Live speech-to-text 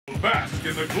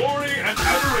in the glory and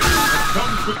adoration that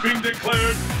comes with being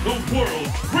declared the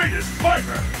world's greatest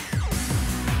fighter.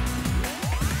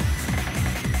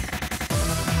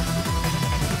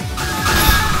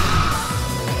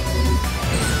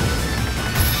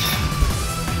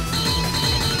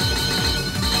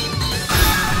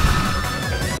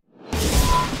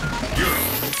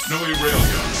 Snowy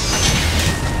railgun.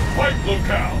 Fight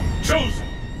locale chosen.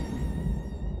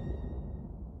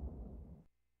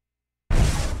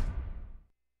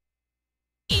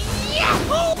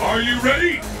 Yahoo! Are you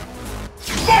ready?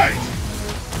 Fight!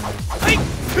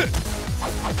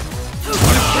 The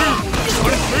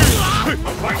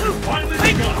fight has finally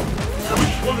begun.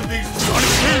 Which one of these two is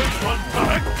on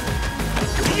top?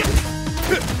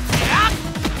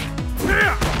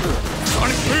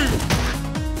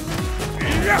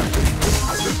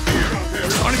 The fear out there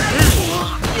is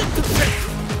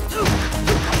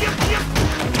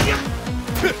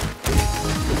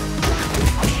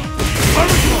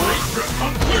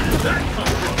where did that come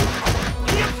from?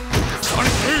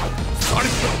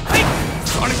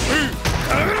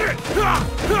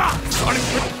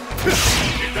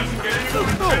 It doesn't get any more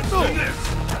intense than this.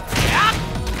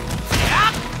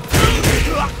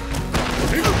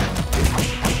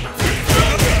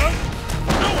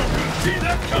 No one could see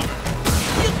that coming.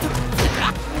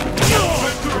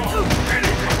 After all,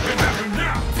 anything can happen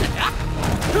now.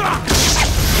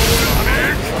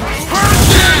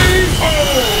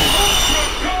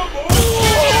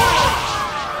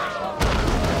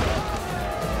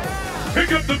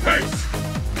 Pick up the pace.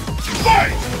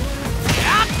 Fight!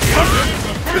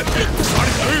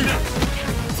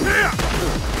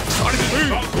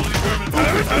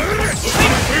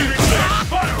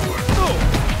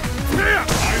 I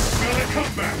smell a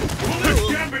comeback. Will this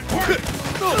gambit work?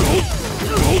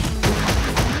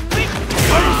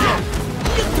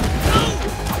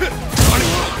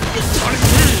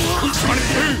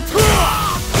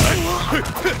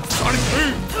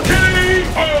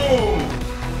 K.O.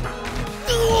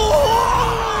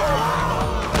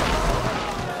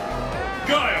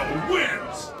 Guile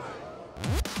wins!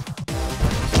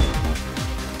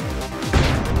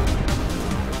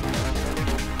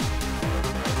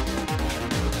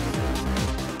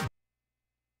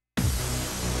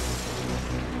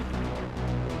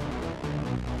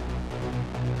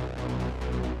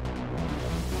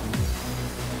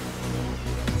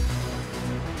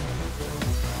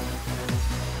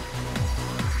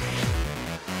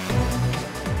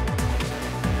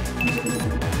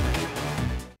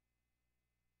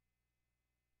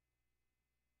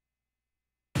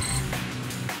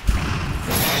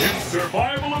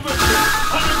 Survival of the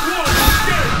fittest on a global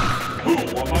scale! Who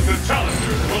among the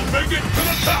challengers will make it to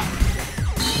the top?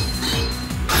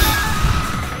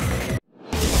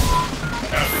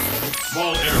 Avenue,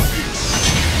 small airfield.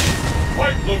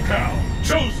 Fight locale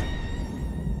chosen.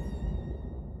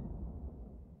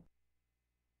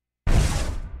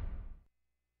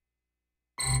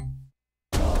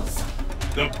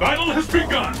 The battle has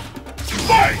begun!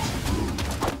 Fight!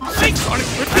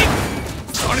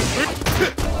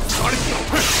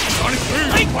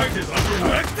 The fight is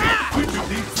underway. Which of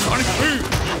these Sonic Boom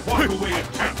will walk away at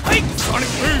champ? Sonic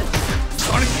Boom!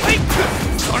 Sonic Boom!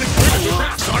 Sonic Boom!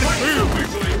 Sonic Boom!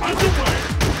 Officially underway.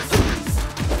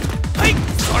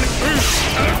 Sonic Boom! Sonic Boom!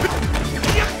 Sonic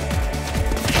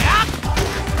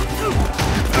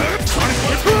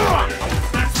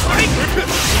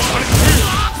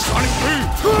Boom! Sonic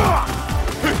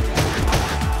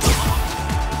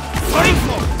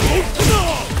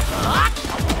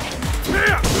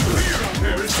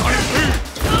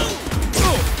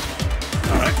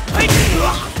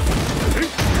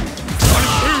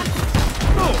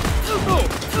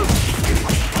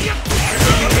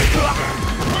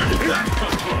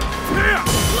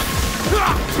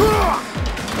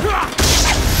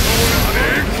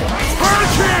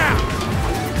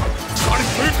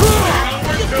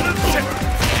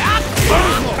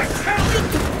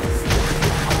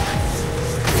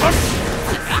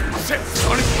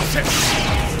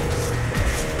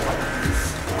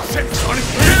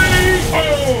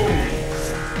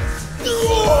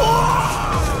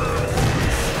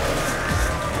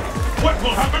What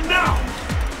will happen now?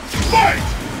 Fight!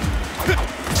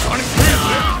 Sonic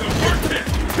Boom! The first hit!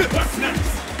 What's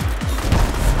next?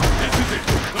 This is it!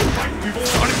 The fight we've all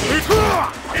Sonic Boom!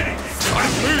 Anything!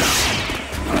 Sonic Boom!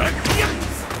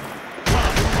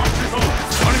 Marches on!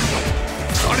 Sonic Boom!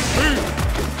 Sonic Boom!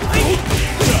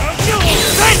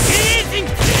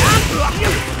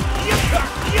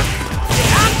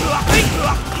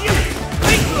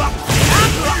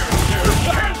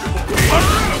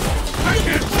 I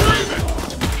can't believe it!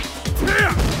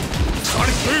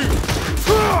 Sonic Boom!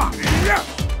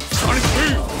 Sonic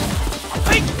Boom!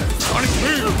 Hey! Sonic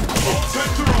Boom! All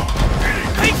sets are on!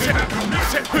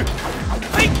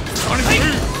 Hey! Sonic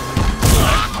Boom! Sonic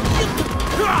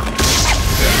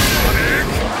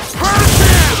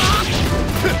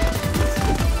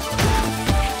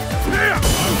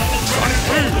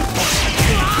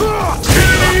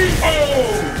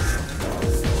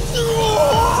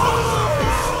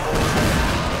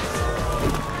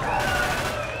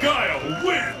Guile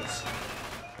wins!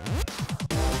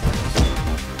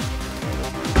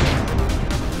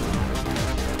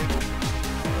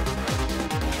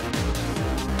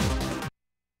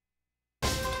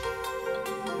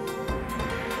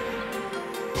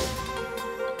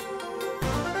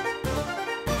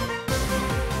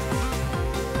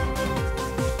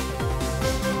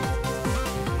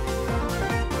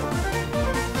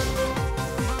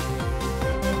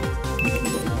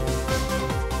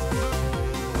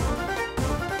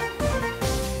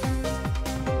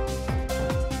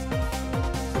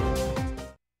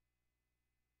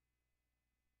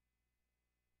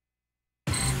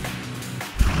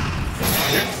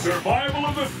 It's survival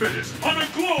of the fittest on a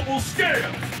global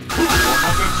scale. Who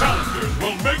of the challengers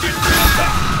will make it to the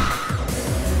top?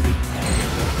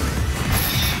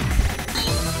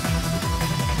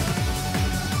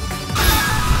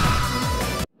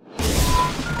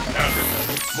 After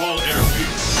small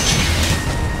airfield.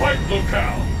 Fight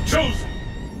locale chosen.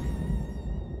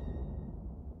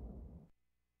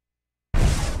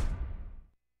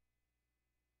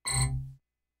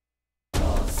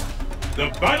 The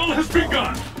battle has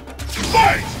begun!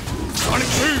 Fight! Sonic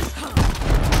Boom!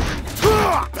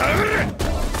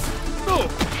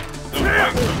 The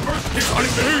first hit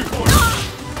Sonic Boom! Sonic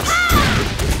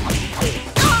Boom!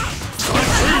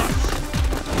 Sonic Boom!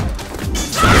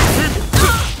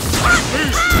 Sonic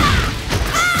Boom!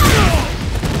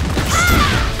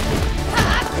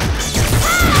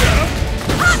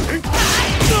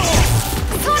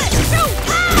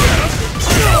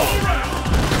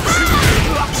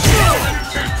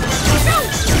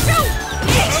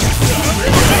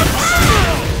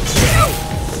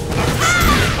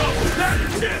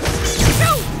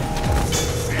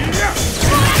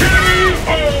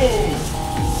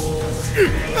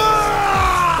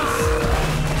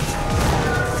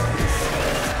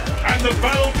 And the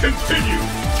battle continues!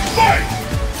 Fight!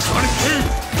 Sonic Boom!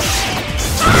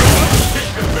 Sonic Boom!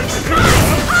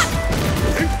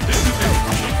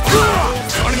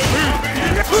 Sonic Boom!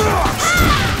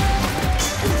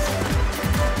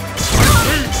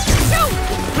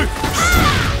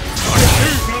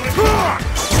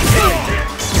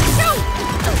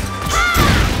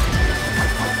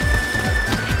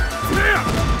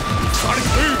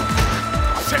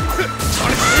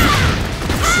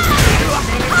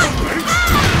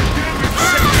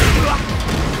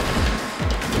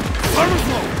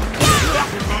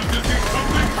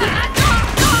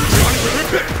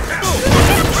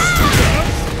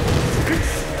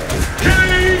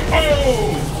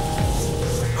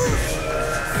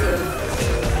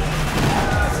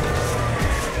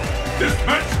 This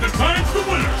match decides the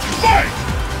winner! Fight!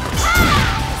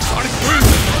 Sonic Boom!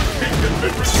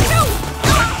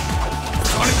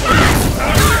 Sonic Boom!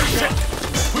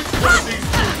 Which one of these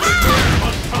two will emerge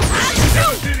on top?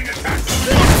 Devastating attack!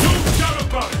 No doubt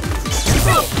about it!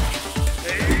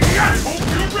 I hope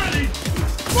you're ready!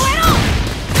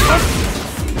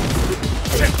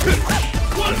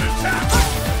 What an attack!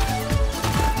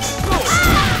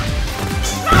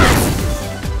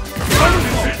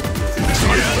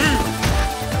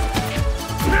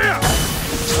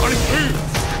 Sonic Boom!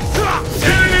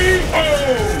 K.O.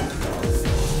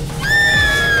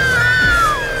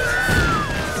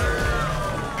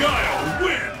 Guile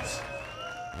wins!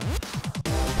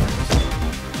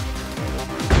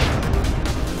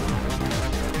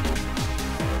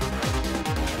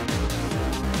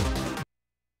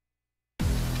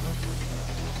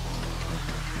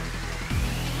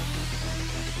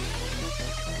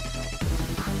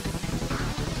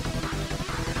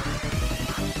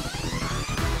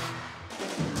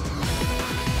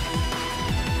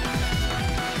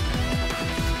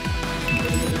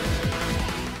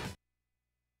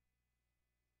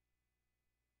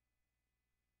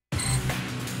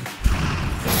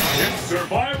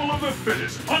 Survival of the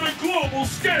fittest on a global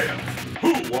scale.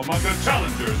 Who among the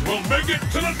challengers will make it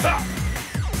to the top?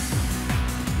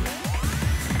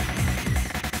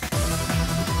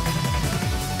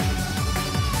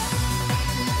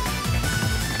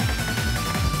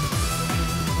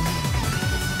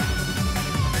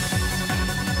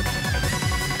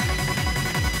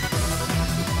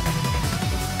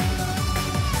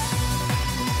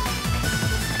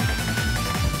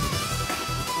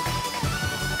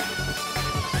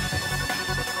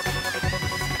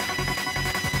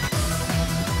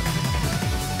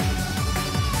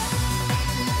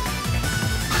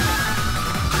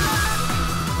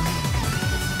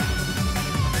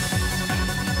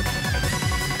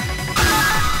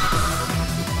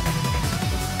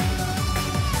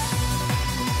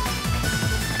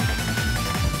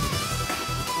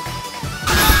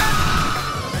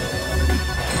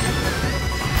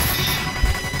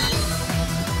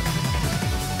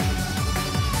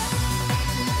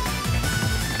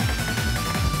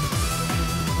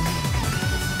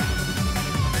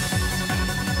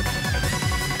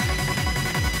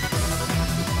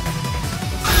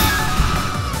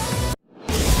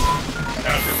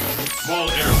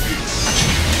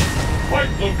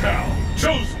 locale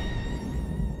chosen.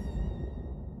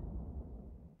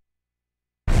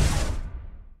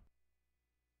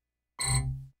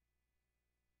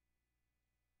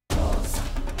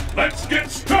 Let's get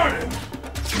started!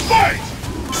 Fight!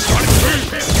 Sonic Boom!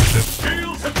 The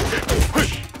scales have tipped!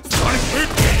 Sonic Boom!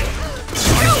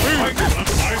 Sonic Boom! I'm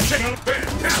out of bed!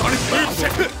 Sonic Boom!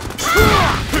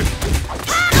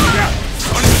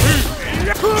 Sonic Boom!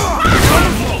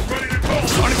 I'm ready to go!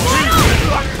 Sonic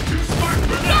Boom! I'm too smart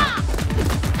for that!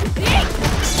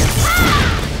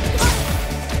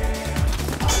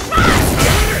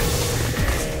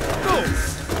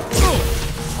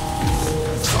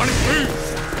 Sonic Boom!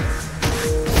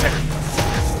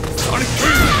 Sonic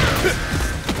Boom!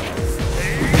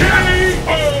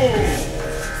 KO!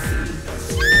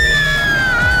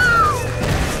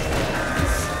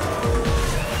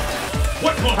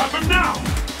 What will happen now?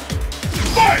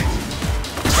 Fight!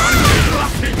 Sonic Boom!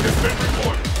 Team has been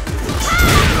reported.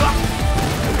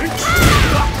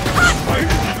 Fight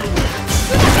is underway.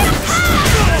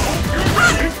 You're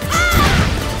ready?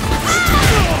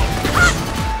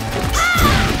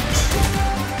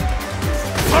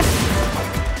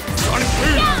 Sonic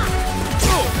Boom!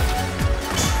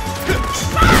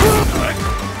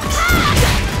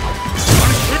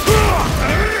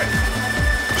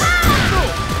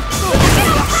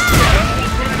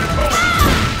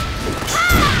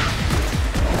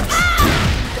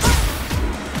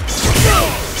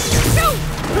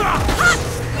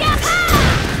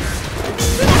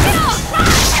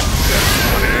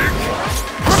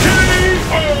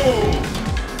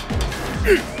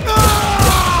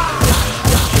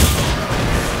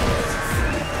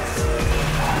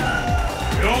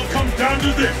 It all comes down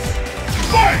to this.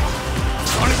 Fight!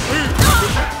 Sonic Boom!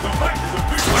 The fight is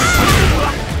officially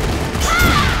underway.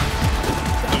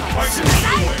 The fight is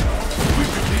underway. We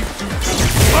could leave two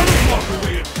walk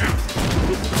away at count.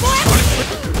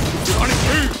 Sonic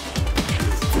Boom!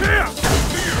 Yeah!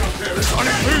 Fear out there!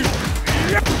 Sonic Boom!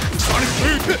 Sonic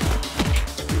Boom!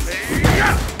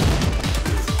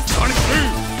 Sonic Boom!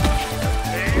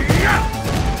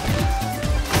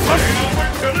 Ain't no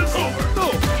wait till it's over!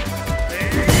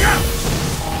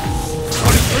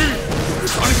 Sonic Boom!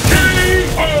 Sonic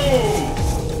KO!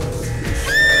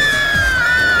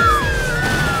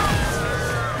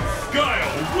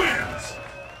 Guile wins!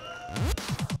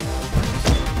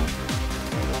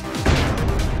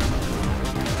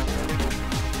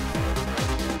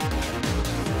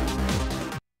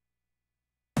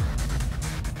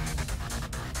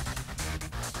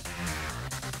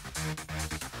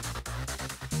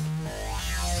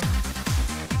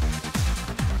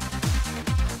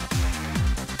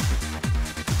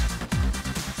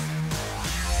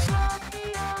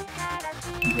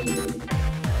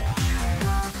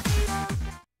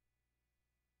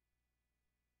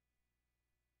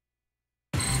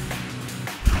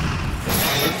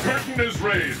 The curtain is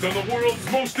raised on the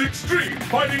world's most extreme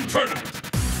fighting tournament.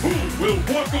 Who will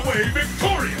walk away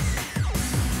victorious?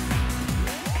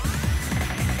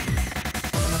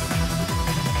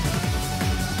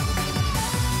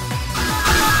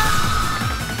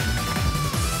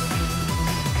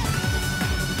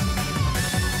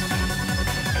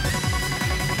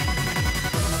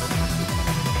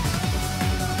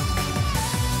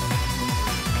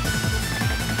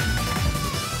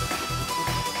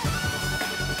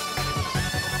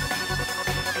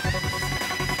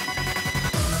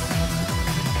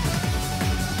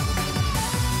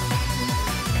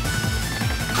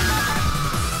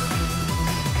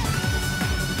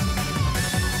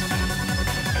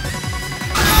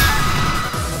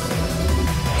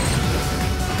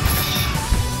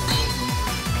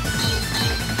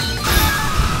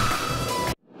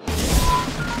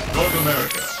 North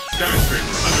America,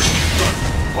 skyscraper under construction.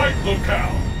 Fight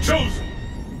locale chosen.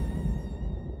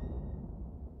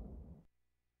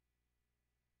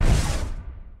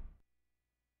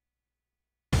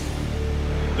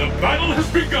 The battle has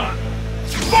begun.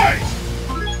 Fight!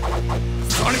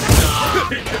 Sonic Boom!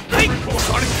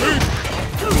 Sonic Boom!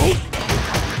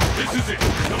 This is it.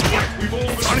 The fight we've all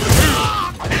been Sonic Boom!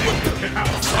 Anything can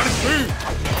happen. Sonic Boom!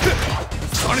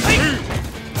 Sonic Boom!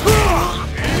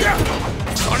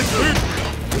 Sonic Boom!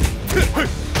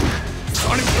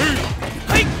 Sonic Boom!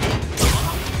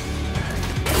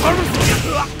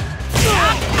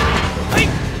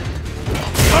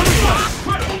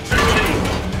 Incredible technique!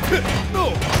 No!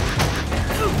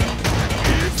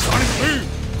 Sonic Boom!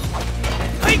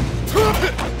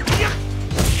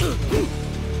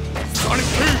 Sonic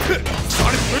Boom!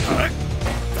 Sonic Boom!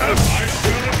 I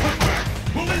feel a comeback!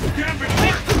 Will this gambit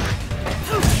work?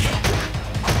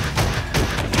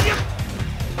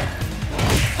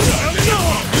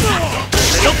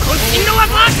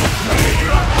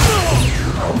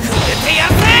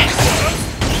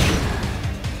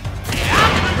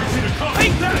 Never seen a combo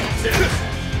that intense.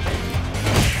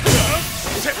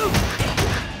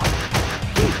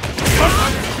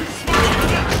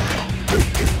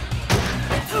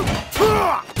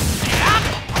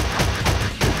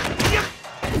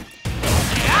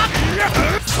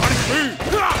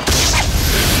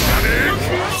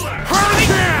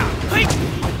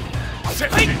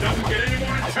 It doesn't get any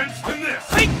more intense than this.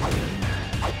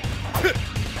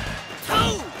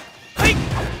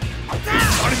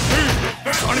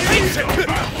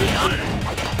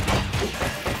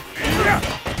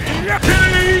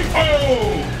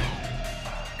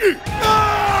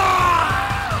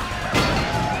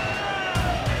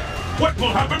 What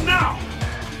will happen now?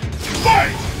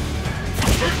 Fight!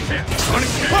 First hit. Sonic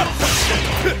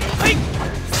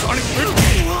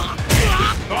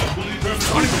not believe him.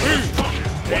 Sonic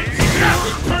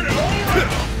turn it all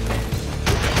around.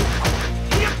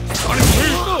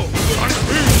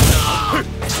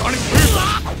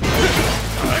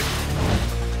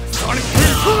 Sonic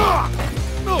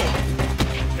no.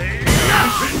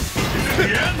 Is it the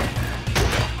end?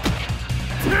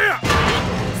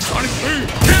 Sonic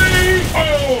KO!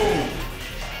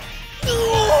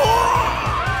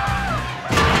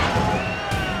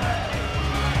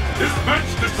 This match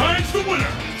decides the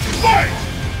winner. Fight!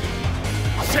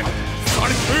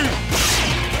 Sonic boom!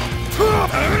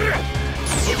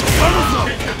 The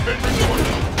kick has been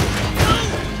recorded.